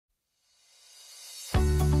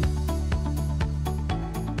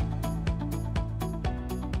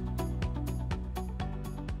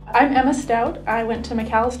I'm Emma Stout. I went to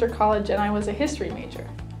McAllister College and I was a history major.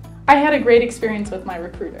 I had a great experience with my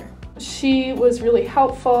recruiter. She was really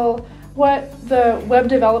helpful. What the web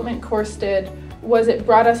development course did was it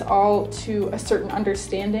brought us all to a certain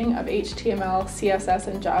understanding of HTML, CSS,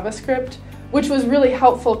 and JavaScript, which was really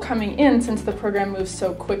helpful coming in since the program moves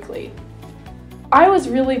so quickly. I was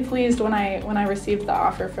really pleased when I received the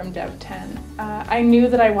offer from Dev10. I knew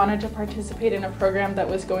that I wanted to participate in a program that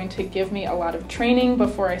was going to give me a lot of training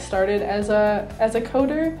before I started as a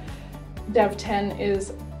coder. Dev10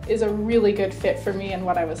 is a really good fit for me and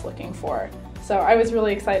what I was looking for, so I was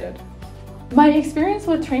really excited. My experience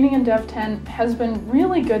with training in Dev10 has been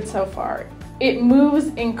really good so far. It moves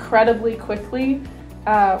incredibly quickly.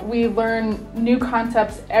 We learn new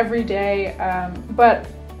concepts every day, but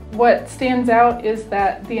what stands out is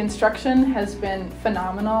that the instruction has been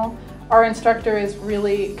phenomenal. Our instructor is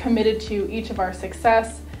really committed to each of our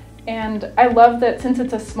success, and I love that since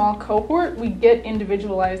it's a small cohort, we get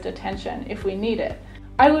individualized attention if we need it.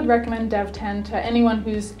 I would recommend Dev10 to anyone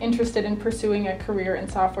who's interested in pursuing a career in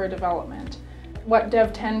software development. What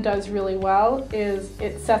Dev10 does really well is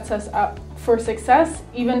it sets us up for success,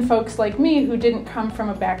 even folks like me who didn't come from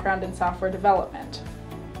a background in software development.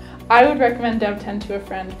 I would recommend Dev10 to a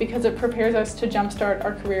friend because it prepares us to jumpstart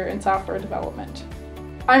our career in software development.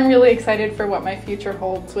 I'm really excited for what my future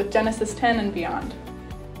holds with Genesis 10 and beyond.